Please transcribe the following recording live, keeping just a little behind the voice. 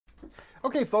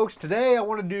Okay folks, today I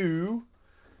want to do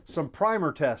some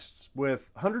primer tests with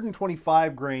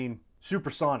 125 grain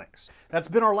Supersonics. That's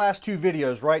been our last two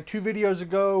videos, right? 2 videos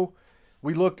ago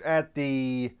we looked at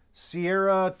the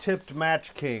Sierra tipped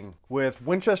Match King with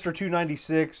Winchester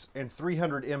 296 and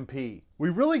 300 MP. We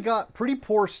really got pretty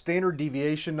poor standard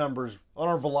deviation numbers on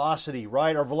our velocity,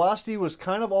 right? Our velocity was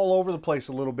kind of all over the place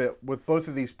a little bit with both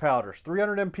of these powders.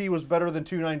 300 MP was better than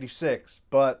 296,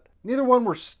 but neither one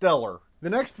were stellar. The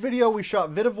next video we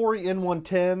shot Vihtavuori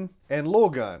N110 and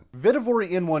Logan. Vihtavuori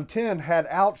N110 had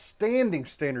outstanding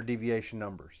standard deviation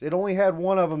numbers. It only had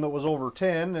one of them that was over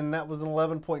 10, and that was an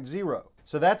 11.0.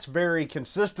 So that's very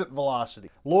consistent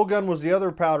velocity. Logan was the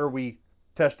other powder we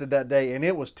tested that day, and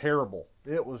it was terrible.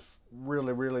 It was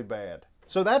really, really bad.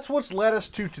 So that's what's led us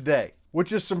to today,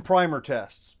 which is some primer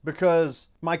tests, because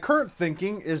my current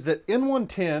thinking is that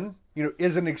N110,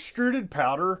 is an extruded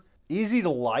powder, easy to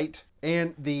light,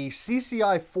 and the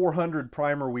CCI 400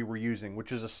 primer we were using,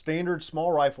 which is a standard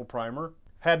small rifle primer,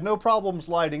 had no problems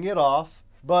lighting it off.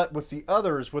 But with the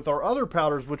others, with our other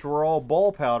powders, which were all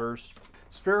ball powders,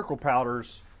 spherical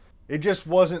powders, it just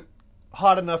wasn't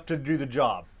hot enough to do the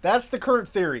job. That's the current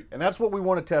theory, and that's what we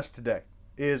want to test today.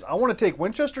 Is I want to take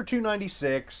Winchester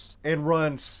 296 and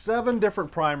run 7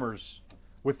 different primers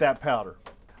with that powder.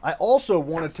 I also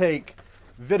want to take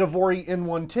Vihtavuori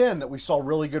N110 that we saw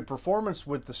really good performance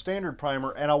with the standard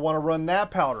primer, and I want to run that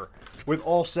powder with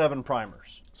all 7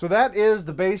 primers. So that is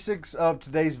the basics of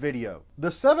today's video.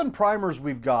 The 7 primers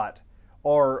we've got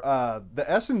are the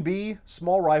S&B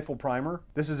small rifle primer.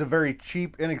 This is a very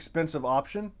cheap, inexpensive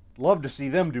option. Love to see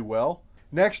them do well.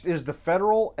 Next is the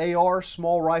Federal AR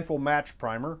small rifle match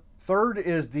primer. Third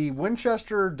is the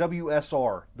Winchester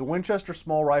WSR, the Winchester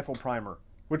small rifle primer,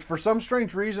 which for some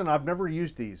strange reason, I've never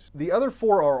used these. The other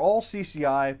 4 are all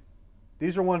CCI.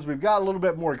 These are ones we've got a little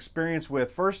bit more experience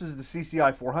with. First is the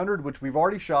CCI 400, which we've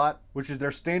already shot, which is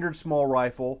their standard small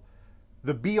rifle.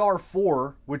 The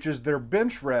BR4, which is their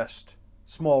bench rest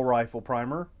small rifle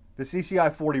primer. The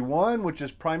CCI 41, which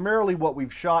is primarily what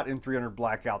we've shot in 300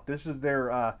 Blackout. This is their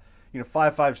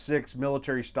 5.56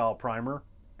 military style primer.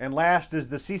 And last is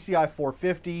the CCI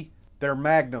 450, their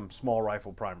Magnum small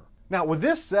rifle primer. Now with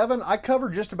this 7, I cover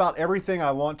just about everything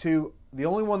I want to. The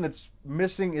only one that's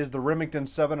missing is the Remington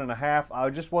 7.5. I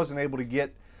just wasn't able to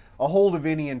get a hold of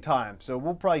any in time. So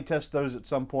we'll probably test those at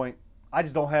some point. I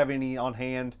just don't have any on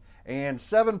hand. And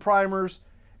 7 primers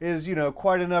is,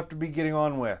 quite enough to be getting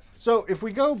on with. So if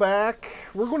we go back,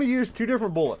 we're going to use 2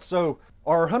 different bullets. So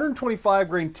our 125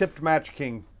 grain tipped Match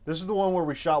King, this is the one where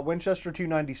we shot Winchester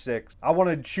 296. I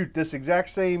want to shoot this exact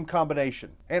same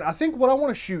combination. And I think what I want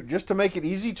to shoot, just to make it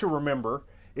easy to remember,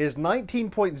 is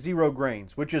 19.0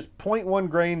 grains, which is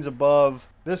 0.1 grains above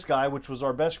this guy, which was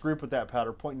our best group with that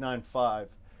powder, 0.95.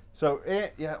 So,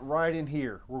 yeah, right in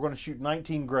here, we're going to shoot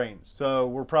 19 grains. So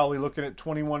we're probably looking at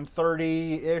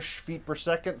 2130-ish feet per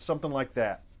second, something like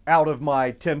that. Out of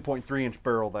my 10.3 inch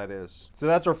barrel, that is. So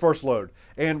that's our first load.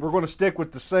 And we're going to stick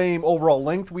with the same overall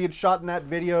length we had shot in that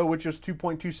video, which is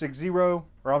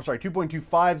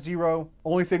 2.250.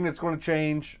 Only thing that's going to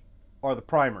change are the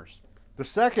primers. The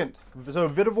second, so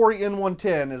Vihtavuori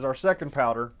N110 is our second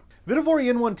powder.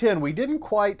 Vihtavuori N110, we didn't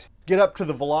quite get up to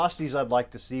the velocities I'd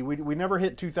like to see. We never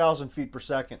hit 2,000 feet per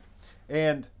second.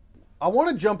 And I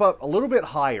want to jump up a little bit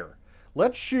higher.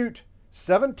 Let's shoot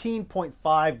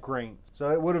 17.5 grains. So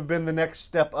it would have been the next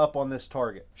step up on this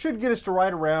target. Should get us to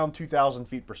right around 2,000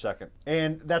 feet per second.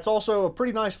 And that's also a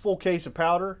pretty nice full case of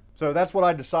powder. So that's what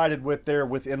I decided with there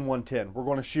with N110. We're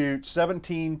going to shoot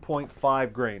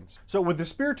 17.5 grains. So with the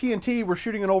Spear TNT, we're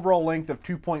shooting an overall length of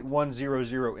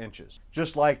 2.100 inches,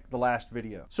 just like the last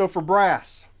video. So for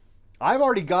brass, I've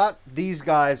already got these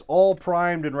guys all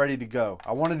primed and ready to go.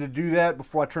 I wanted to do that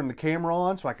before I turned the camera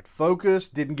on so I could focus,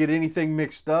 didn't get anything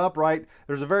mixed up, right?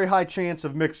 There's a very high chance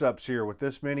of mix-ups here with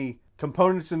this many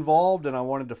components involved, and I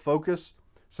wanted to focus.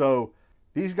 So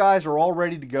these guys are all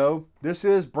ready to go. This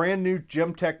is brand new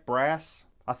Gemtech brass.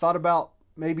 I thought about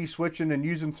maybe switching and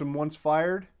using some once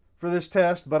fired for this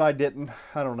test, but I didn't.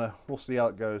 I don't know. We'll see how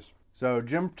it goes. So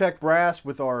Gemtech brass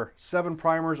with our 7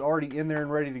 primers already in there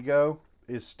and ready to go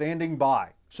is standing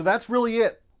by. So that's really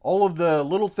it. All of the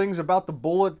little things about the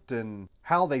bullet and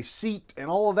how they seat and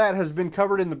all of that has been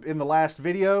covered in the last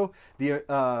video.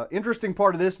 The interesting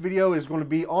part of this video is going to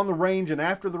be on the range and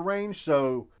after the range,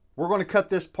 so we're going to cut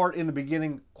this part in the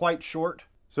beginning quite short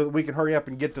so that we can hurry up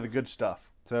and get to the good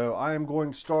stuff. So I am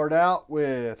going to start out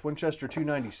with Winchester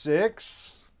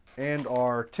 296 and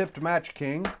our tipped Match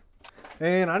King,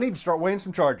 and I need to start weighing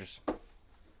some charges.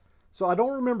 So I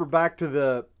don't remember back to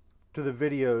the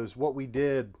videos what we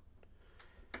did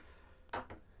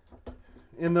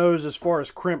in those as far as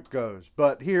crimp goes.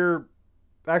 But here,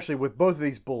 actually with both of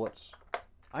these bullets,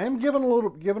 I am given a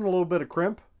little bit of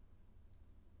crimp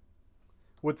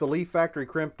with the Leaf Factory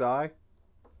crimp die.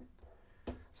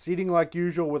 Seating like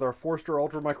usual with our 4-stir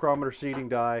ultra micrometer seating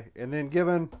die, and then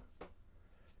given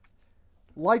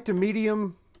light to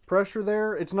medium pressure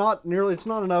there. It's not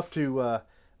enough to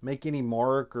make any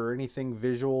mark or anything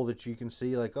visual that you can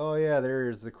see like, oh yeah,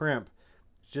 there's the crimp.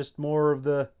 It's just more of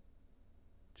the,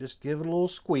 just give it a little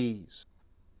squeeze.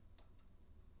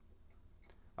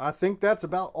 I think that's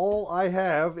about all I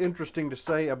have interesting to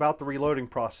say about the reloading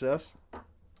process.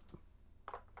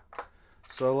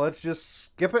 So let's just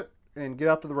skip it and get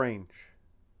out to the range.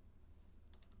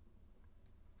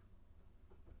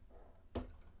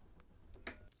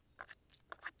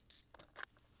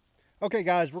 Okay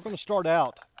guys, we're going to start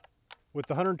out with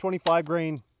the 125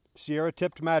 grain Sierra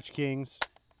tipped Match Kings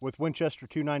with Winchester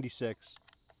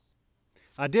 296.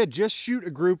 I did just shoot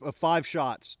a group of 5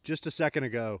 shots just a second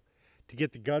ago to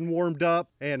get the gun warmed up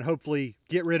and hopefully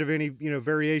get rid of any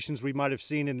variations we might have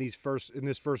seen in this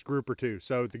first group or two.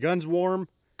 So the gun's warm.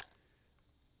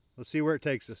 Let's see where it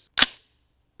takes us.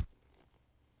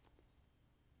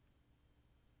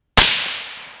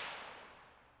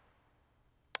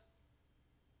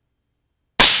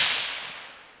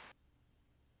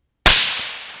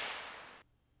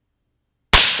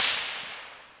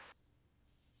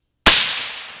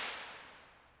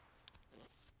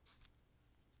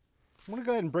 I'm going to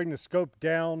go ahead and bring the scope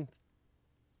down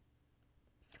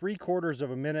 3/4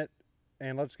 of a minute,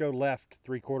 and let's go left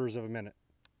 3/4 of a minute.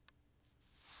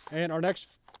 And our next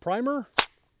primer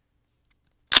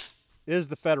is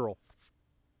the Federal.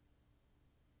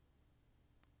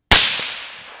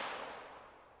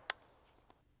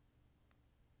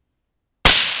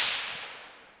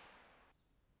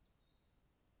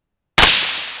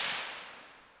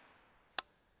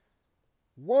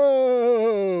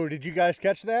 Whoa! Did you guys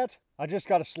catch that? I just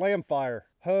got a slam fire.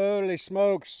 Holy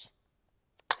smokes.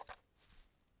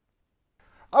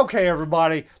 Okay,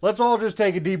 everybody, let's all just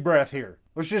take a deep breath here.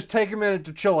 Let's just take a minute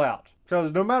to chill out.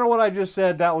 Because no matter what I just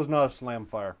said, that was not a slam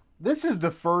fire. This is the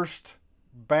first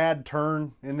bad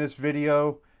turn in this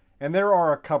video, and there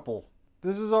are a couple.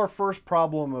 This is our first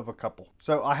problem of a couple.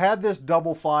 So I had this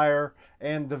double fire,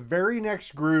 and the very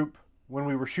next group, when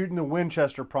we were shooting the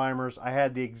Winchester primers, I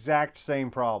had the exact same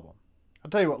problem.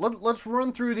 I'll tell you what, let's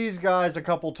run through these guys a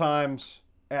couple times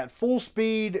at full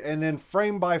speed and then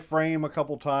frame by frame a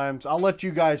couple times. I'll let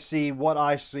you guys see what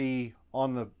I see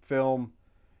on the film,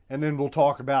 and then we'll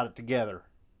talk about it together.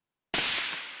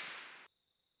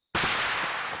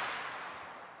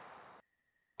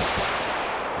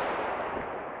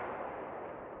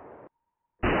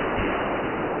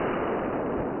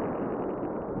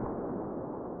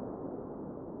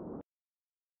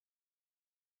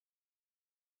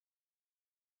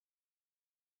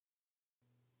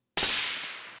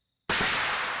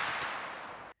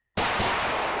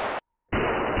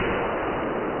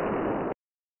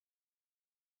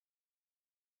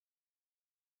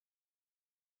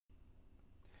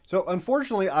 So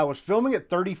unfortunately, I was filming at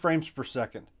 30 frames per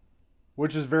second,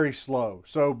 which is very slow.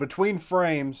 So between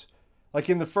frames, like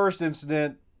in the first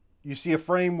incident, you see a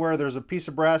frame where there's a piece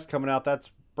of brass coming out.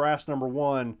 That's brass number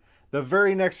 1. The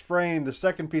very next frame, the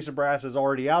second piece of brass is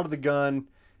already out of the gun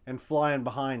and flying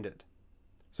behind it.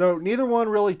 So neither one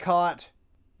really caught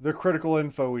the critical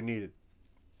info we needed.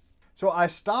 So I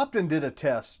stopped and did a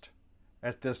test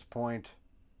at this point.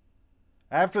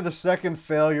 After the second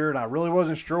failure, and I really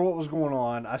wasn't sure what was going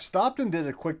on, I stopped and did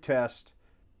a quick test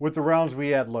with the rounds we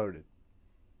had loaded.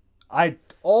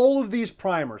 All of these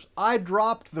primers, I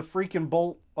dropped the freaking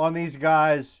bolt on these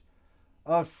guys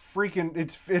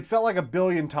it felt like 1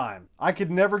 billion times. I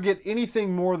could never get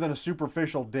anything more than a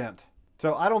superficial dent.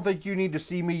 So I don't think you need to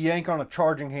see me yank on a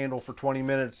charging handle for 20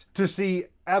 minutes to see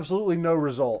absolutely no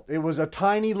result. It was a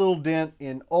tiny little dent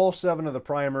in all 7 of the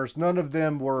primers. None of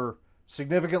them were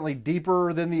significantly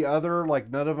deeper than the other. Like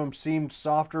none of them seemed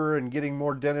softer and getting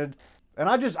more dented. And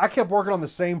I kept working on the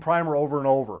same primer over and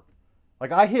over.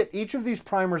 Like I hit each of these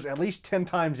primers at least 10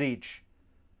 times each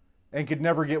and could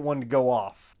never get one to go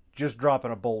off, just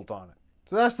dropping a bolt on it.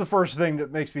 So that's the first thing that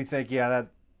makes me think, yeah, that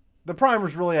the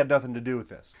primers really had nothing to do with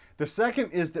this. The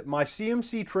second is that my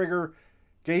CMC trigger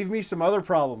gave me some other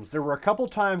problems. There were a couple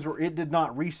times where it did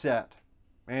not reset.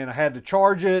 And I had to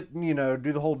charge it, do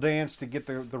the whole dance to get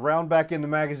the round back in the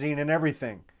magazine and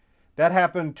everything. That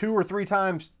happened 2 or 3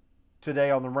 times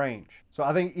today on the range. So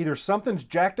I think either something's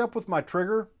jacked up with my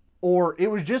trigger or it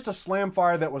was just a slam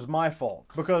fire that was my fault.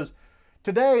 Because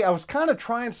today I was kind of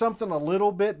trying something a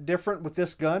little bit different with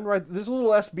this gun, right? This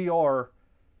little SBR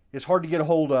is hard to get a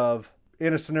hold of.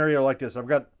 in a scenario like this. I've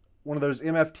got one of those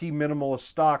MFT minimalist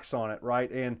stocks on it, right?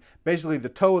 And basically the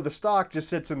toe of the stock just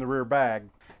sits in the rear bag.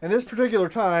 And this particular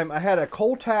time, I had a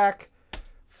Coltac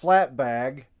flat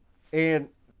bag and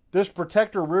this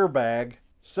protector rear bag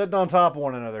sitting on top of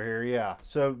one another here, yeah.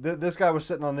 So this guy was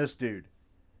sitting on this dude.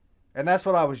 And that's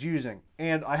what I was using.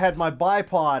 And I had my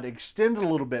bipod extended a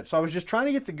little bit. So I was just trying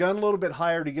to get the gun a little bit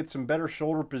higher to get some better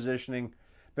shoulder positioning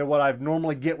than what I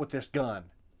normally get with this gun.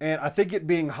 And I think it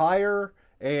being higher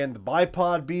and the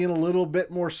bipod being a little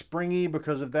bit more springy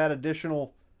because of that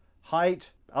additional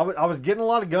height, I was getting a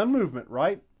lot of gun movement,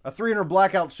 right? A 300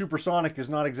 Blackout Supersonic is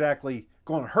not exactly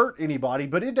going to hurt anybody,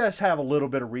 but it does have a little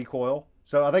bit of recoil.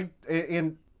 So I think,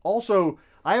 and also,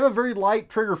 I have a very light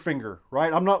trigger finger,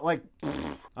 right? I'm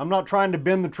not trying to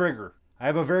bend the trigger. I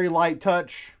have a very light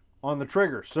touch on the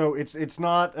trigger. So it's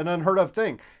not an unheard of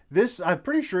thing. This, I'm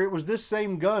pretty sure it was this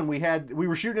same gun we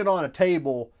were shooting it on a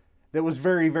table that was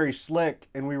very, very slick,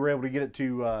 and we were able to get it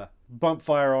to bump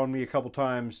fire on me a couple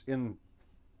times in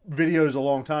videos a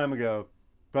long time ago.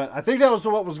 But I think that was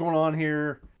what was going on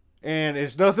here, and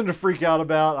it's nothing to freak out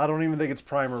about. I don't even think it's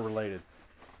primer related.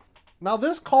 Now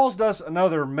this caused us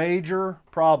another major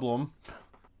problem.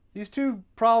 These two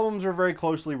problems are very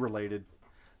closely related.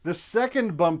 The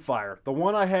second bump fire, the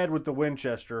one I had with the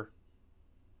Winchester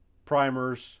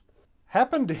primers,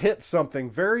 happened to hit something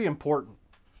very important.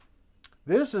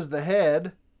 This is the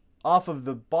head off of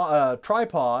the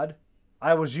tripod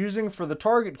I was using for the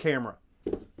target camera.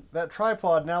 That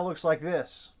tripod now looks like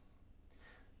this.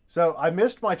 So I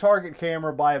missed my target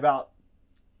camera by about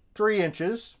 3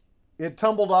 inches. It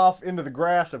tumbled off into the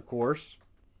grass, of course.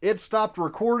 It stopped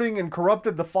recording and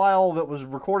corrupted the file that was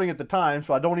recording at the time,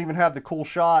 so I don't even have the cool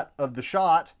shot of the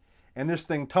shot and this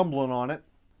thing tumbling on it.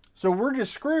 So we're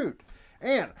just screwed.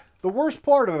 And the worst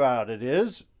part about it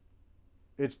is,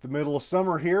 it's the middle of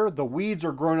summer here. The weeds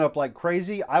are growing up like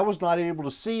crazy. I was not able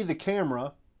to see the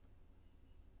camera.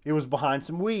 It was behind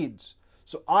some weeds.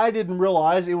 So I didn't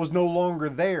realize it was no longer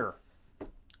there.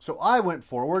 So I went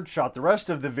forward, shot the rest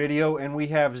of the video, and we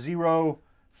have 0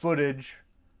 footage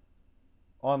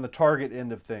on the target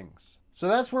end of things. So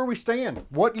that's where we stand.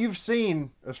 What you've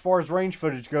seen as far as range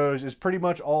footage goes is pretty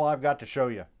much all I've got to show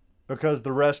you, because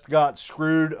the rest got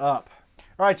screwed up.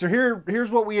 All right, so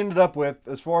here's what we ended up with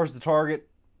as far as the target.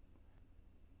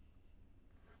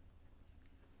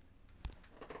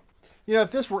 You know,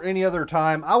 if this were any other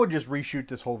time, I would just reshoot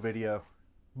this whole video.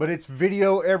 But it's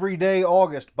video every day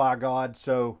August, by God,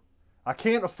 so I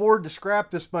can't afford to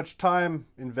scrap this much time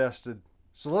invested.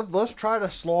 So let's try to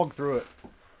slog through it.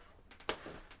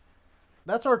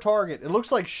 That's our target. It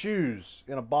looks like shoes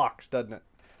in a box, doesn't it?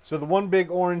 So the one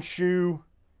big orange shoe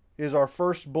is our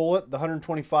first bullet, the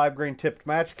 125 grain tipped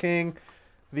Match King.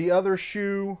 The other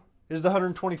shoe is the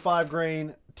 125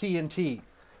 grain TNT.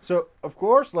 So, of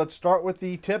course, let's start with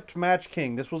the tipped Match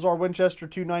King. This was our Winchester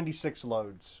 296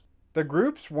 loads. The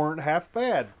groups weren't half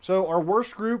bad. So our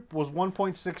worst group was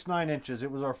 1.69 inches.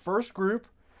 It was our first group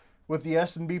with the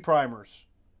S&B primers.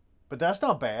 But that's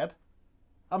not bad.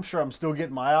 I'm sure I'm still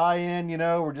getting my eye in, you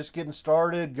know, we're just getting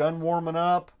started, gun warming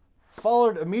up.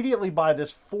 Followed immediately by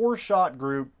this 4-shot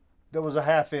group that was a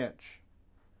 1/2 inch.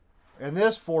 And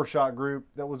this 4-shot group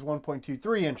that was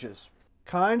 1.23 inches.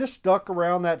 Kind of stuck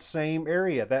around that same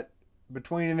area, that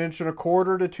between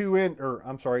 1.25 to 2 inch, or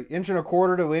I'm sorry,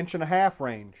 1.25 to 1.5 inch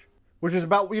range, which is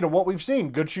about, you know, what we've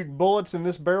seen. Good shooting bullets in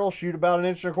this barrel shoot about 1.25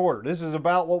 inches. This is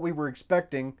about what we were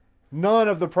expecting. None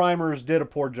of the primers did a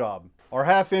poor job. Our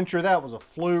 1/2 incher, that was a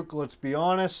fluke, let's be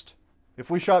honest. If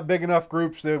we shot big enough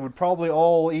groups, they would probably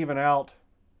all even out.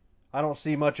 I don't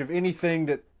see much of anything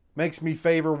that makes me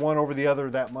favor one over the other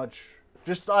that much.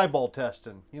 Just eyeball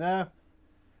testing, you know?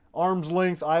 Arm's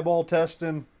length, eyeball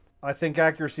testing. I think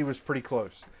accuracy was pretty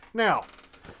close. Now,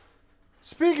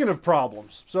 speaking of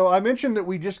problems, so I mentioned that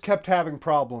we just kept having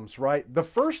problems, right? The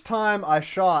first time I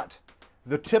shot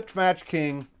the tipped Match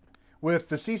King with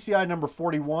the CCI number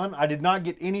 41, I did not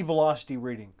get any velocity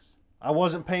readings. I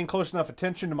wasn't paying close enough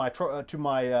attention to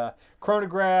my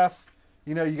chronograph.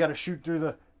 You know, you got to shoot through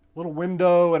the little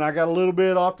window, and I got a little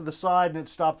bit off to the side, and it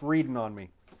stopped reading on me.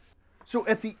 So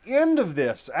at the end of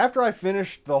this, after I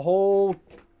finished the whole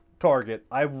target,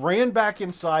 I ran back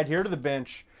inside here to the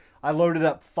bench. I loaded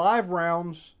up 5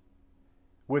 rounds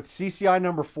with CCI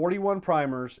number 41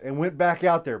 primers and went back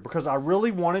out there because I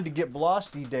really wanted to get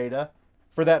velocity data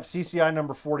for that CCI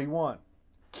number 41.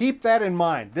 Keep that in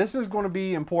mind. This is going to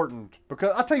be important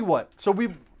because I'll tell you what. So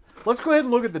let's go ahead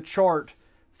and look at the chart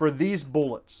for these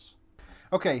bullets.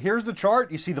 Okay, here's the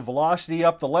chart. You see the velocity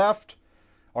up the left,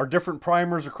 our different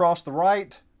primers across the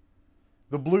right.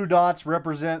 The blue dots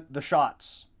represent the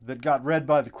shots that got read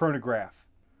by the chronograph.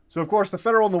 So of course the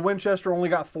Federal and the Winchester only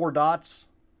got 4 dots,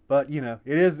 but you know,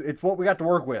 it's what we got to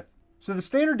work with. So the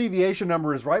standard deviation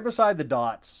number is right beside the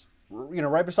dots, you know,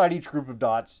 right beside each group of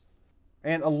dots,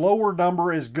 and a lower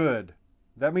number is good.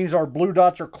 That means our blue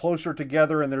dots are closer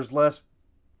together and there's less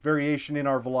variation in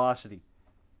our velocity.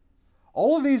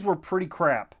 All of these were pretty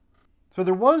crap. So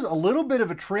there was a little bit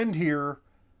of a trend here,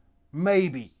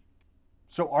 maybe.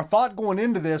 So our thought going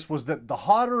into this was that the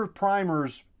hotter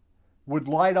primers would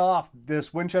light off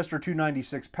this Winchester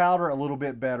 296 powder a little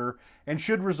bit better and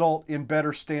should result in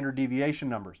better standard deviation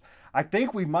numbers. I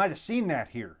think we might have seen that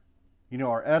here. You know,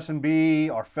 our S&B,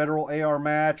 our Federal AR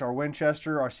match, our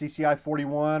Winchester, our CCI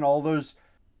 41, all those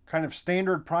kind of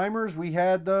standard primers, we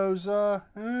had those,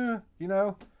 you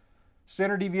know,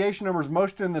 standard deviation numbers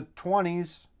most in the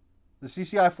 20s. The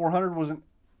CCI 400 was an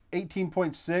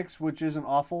 18.6, which isn't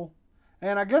awful.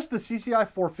 And I guess the CCI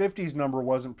 450's number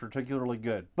wasn't particularly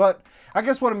good. But I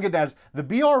guess what I'm getting at is the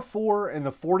BR4 and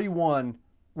the 41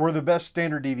 were the best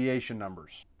standard deviation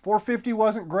numbers. 450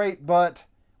 wasn't great, but,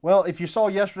 well, if you saw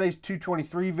yesterday's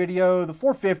 223 video, the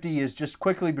 450 is just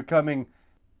quickly becoming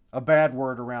a bad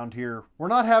word around here. We're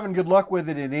not having good luck with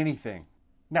it in anything.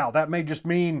 Now, that may just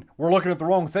mean we're looking at the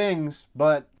wrong things,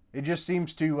 but it just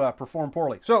seems to perform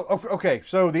poorly. So, okay,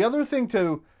 so the other thing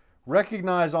to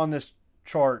recognize on this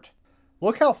chart,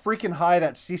 look how freaking high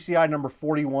that CCI number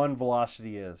 41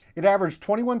 velocity is. It averaged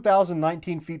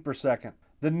 21,019 feet per second.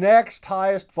 The next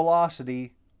highest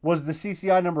velocity was the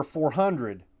CCI number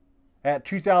 400 at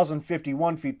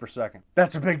 2,051 feet per second.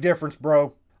 That's a big difference,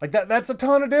 bro. Like that's a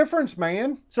ton of difference,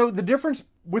 man. So the difference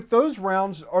with those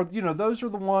rounds are, you know, those are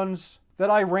the ones that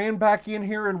I ran back in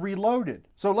here and reloaded.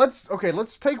 So let's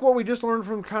take what we just learned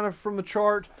from the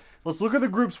chart. Let's look at the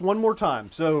groups one more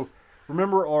time. So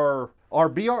remember our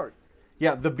BR,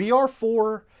 yeah, the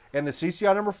BR4 and the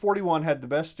CCI number 41 had the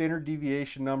best standard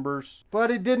deviation numbers,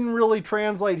 but it didn't really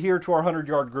translate here to our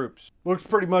 100-yard groups. Looks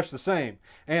pretty much the same.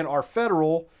 And our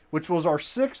Federal, which was our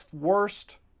 6th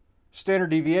worst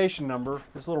standard deviation number,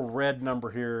 this little red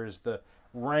number here is the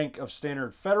rank of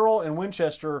standard. Federal and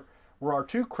Winchester were our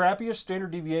 2 crappiest standard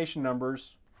deviation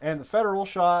numbers, and the Federal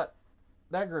shot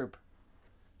that group.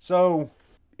 So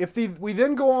if we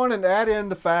then go on and add in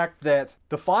the fact that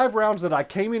the 5 rounds that I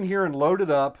came in here and loaded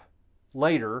up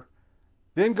later,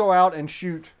 then go out and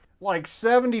shoot like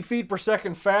 70 feet per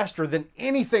second faster than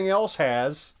anything else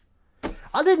has,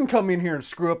 I didn't come in here and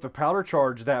screw up the powder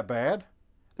charge that bad.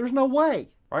 There's no way,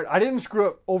 right? I didn't screw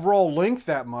up overall length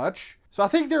that much. So I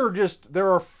think there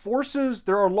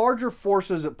are larger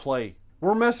forces at play.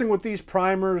 We're messing with these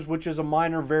primers, which is a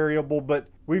minor variable, but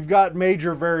we've got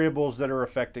major variables that are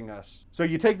affecting us. So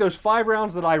you take those 5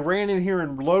 rounds that I ran in here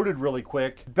and loaded really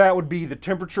quick, that would be the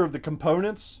temperature of the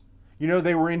components. You know,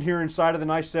 they were in here inside of the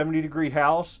nice 70-degree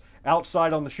house.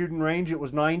 Outside on the shooting range, it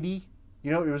was 90.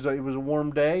 You know, it was a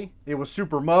warm day. It was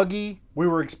super muggy. We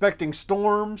were expecting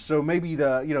storms, so maybe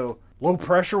the, you know, low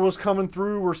pressure was coming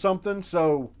through or something.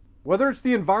 So whether it's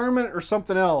the environment or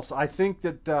something else, I think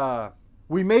that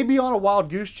we may be on a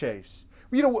wild goose chase.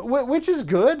 You know, which is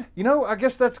good. You know, I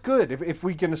guess that's good. If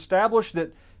we can establish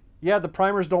that, yeah, the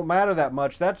primers don't matter that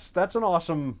much, that's an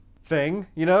awesome thing.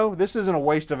 You know, this isn't a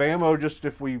waste of ammo just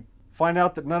if we find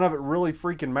out that none of it really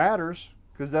freaking matters,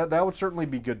 because that would certainly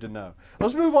be good to know.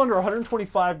 Let's move on to our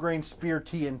 125 grain Spear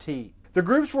TNT. The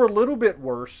groups were a little bit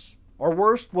worse. Our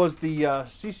worst was the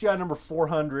CCI number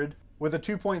 400 with a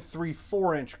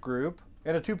 2.34 inch group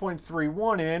and a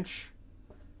 2.31 inch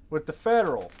with the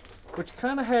Federal, which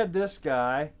kind of had this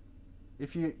guy.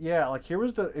 Like here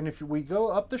was and if we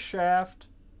go up the shaft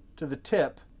to the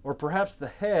tip, or perhaps the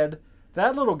head,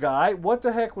 that little guy, what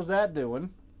the heck was that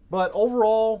doing? But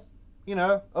overall, you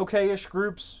know, okay-ish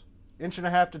groups,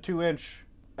 1.5 to 2 inch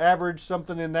average,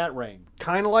 something in that range.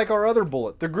 Kind of like our other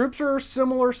bullet. The groups are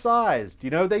similar sized.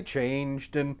 You know, they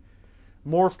changed and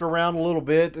morphed around a little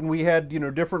bit, and we had, you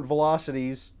know, different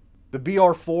velocities. The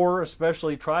BR4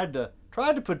 especially tried to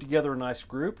put together a nice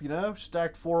group, you know,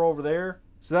 stacked 4 over there.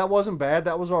 So that wasn't bad.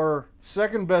 That was our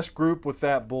 2nd best group with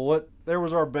that bullet. There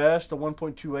was our best, a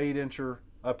 1.28 incher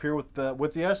up here with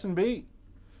the S&B.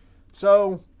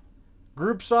 So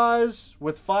group size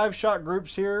with 5-shot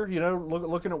groups here, you know,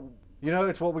 looking at, you know,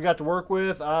 it's what we got to work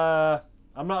with.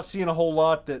 I'm not seeing a whole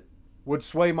lot that would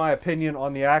sway my opinion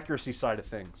on the accuracy side of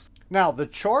things. Now, the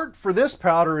chart for this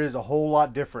powder is a whole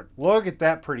lot different. Look at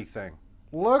that pretty thing.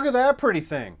 Look at that pretty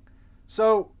thing.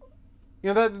 So,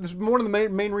 you know, that's one of the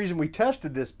main reason we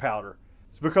tested this powder.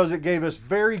 It's because it gave us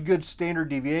very good standard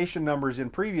deviation numbers in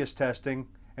previous testing,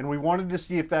 and we wanted to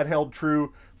see if that held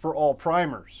true for all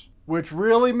primers. which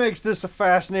really makes this a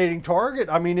fascinating target.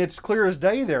 I mean, it's clear as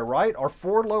day there, right? Our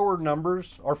four lower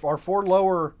numbers, our four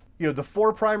lower, you know, the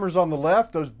four primers on the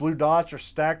left, those blue dots are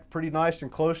stacked pretty nice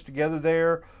and close together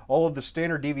there. All of the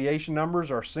standard deviation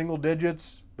numbers are single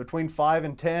digits between 5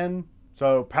 and 10.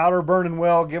 So powder burning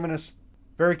well, giving us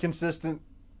very consistent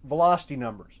velocity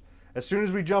numbers. As soon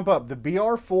as we jump up, the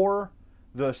BR4,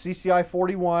 the CCI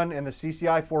 41, and the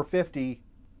CCI 450,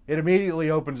 it immediately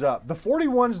opens up. The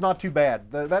 41's not too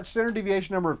bad. That standard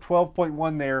deviation number of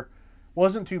 12.1 there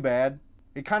wasn't too bad.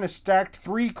 It kind of stacked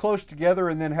three close together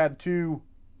and then had two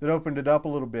that opened it up a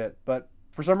little bit. But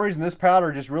for some reason, this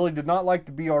powder just really did not like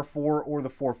the BR4 or the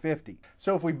 450.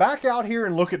 So if we back out here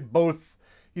and look at both,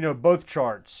 you know, both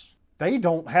charts, they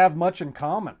don't have much in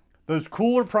common. Those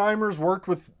cooler primers worked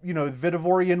with, you know,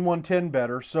 Vihtavuori N110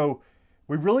 better. So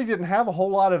we really didn't have a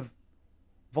whole lot of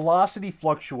velocity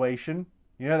fluctuation.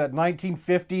 You know, that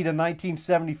 1950 to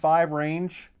 1975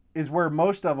 range is where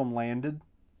most of them landed.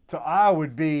 So I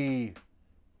would be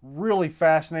really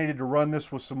fascinated to run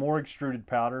this with some more extruded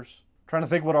powders. Trying to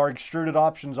think what our extruded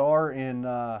options are in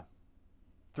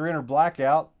 300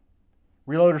 Blackout.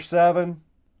 Reloader 7,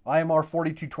 IMR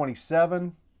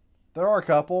 4227. There are a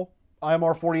couple.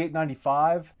 IMR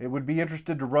 4895. It would be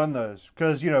interested to run those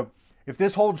because, you know, if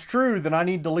this holds true, then I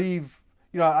need to leave.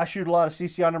 You know, I shoot a lot of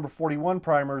CCI number 41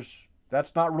 primers.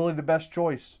 That's not really the best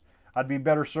choice. I'd be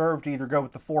better served to either go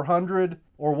with the 400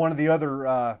 or one of the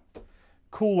other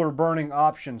cooler burning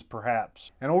options,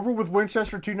 perhaps. And over with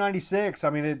Winchester 296, I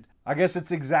mean, I guess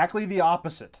it's exactly the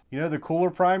opposite. You know, the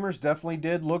cooler primers definitely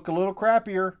did look a little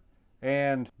crappier,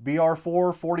 and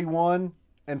BR4, 41,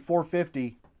 and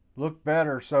 450 look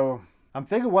better. So I'm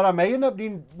thinking what I may end up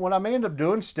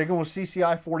doing, sticking with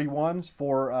CCI 41s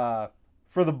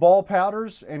for the ball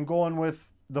powders and going with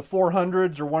the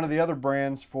 400s or one of the other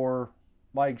brands for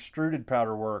my extruded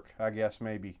powder work, I guess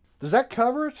maybe. Does that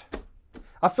cover it?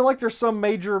 I feel like there's some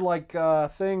major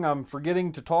thing I'm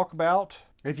forgetting to talk about.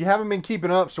 If you haven't been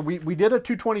keeping up, so we did a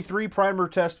 223 primer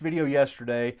test video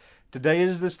yesterday. Today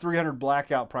is this 300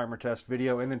 Blackout primer test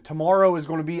video, and then tomorrow is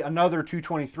going to be another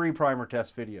 223 primer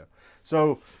test video.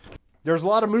 So there's a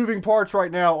lot of moving parts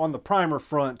right now on the primer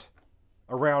front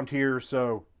around here.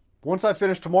 So once I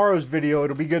finish tomorrow's video,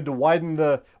 it'll be good to widen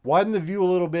the view a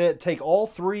little bit, take all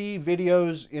three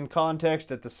videos in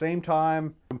context at the same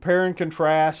time, compare and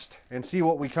contrast, and see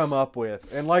what we come up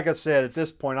with. And like I said, at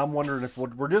this point, I'm wondering if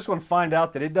we're just going to find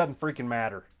out that it doesn't freaking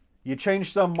matter. You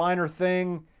change some minor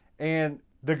thing, and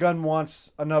the gun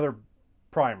wants another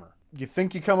primer. You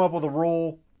think you come up with a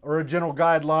rule or a general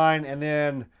guideline, and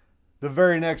then the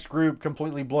very next group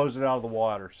completely blows it out of the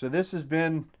water. So this has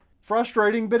been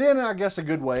frustrating, but in, I guess, a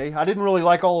good way. I didn't really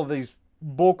like all of these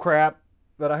bull crap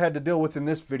that I had to deal with in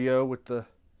this video with the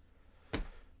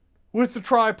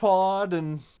tripod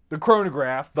and the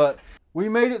chronograph, but we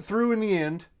made it through in the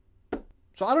end.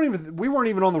 So we weren't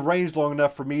even on the range long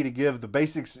enough for me to give the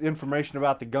basics information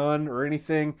about the gun or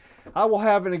anything. I will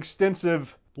have an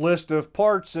extensive list of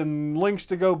parts and links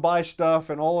to go buy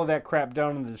stuff and all of that crap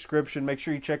down in the description. Make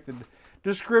sure you check the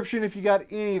description if you got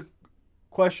any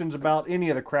questions about any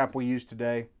of the crap we used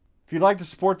today. If you'd like to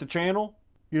support the channel,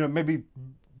 you know, maybe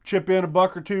chip in $1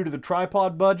 or $2 to the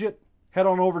tripod budget, head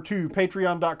on over to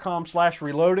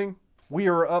patreon.com/reloading. We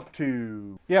are up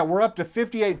to, we're up to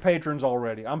 58 patrons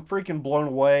already. I'm freaking blown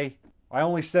away. I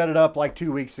only set it up like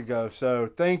 2 weeks ago. So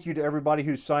thank you to everybody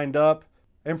who's signed up.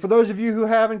 And for those of you who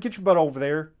haven't, get your butt over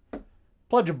there.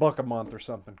 Pledge $1 a month or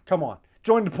something. Come on,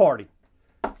 join the party.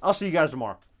 I'll see you guys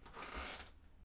tomorrow.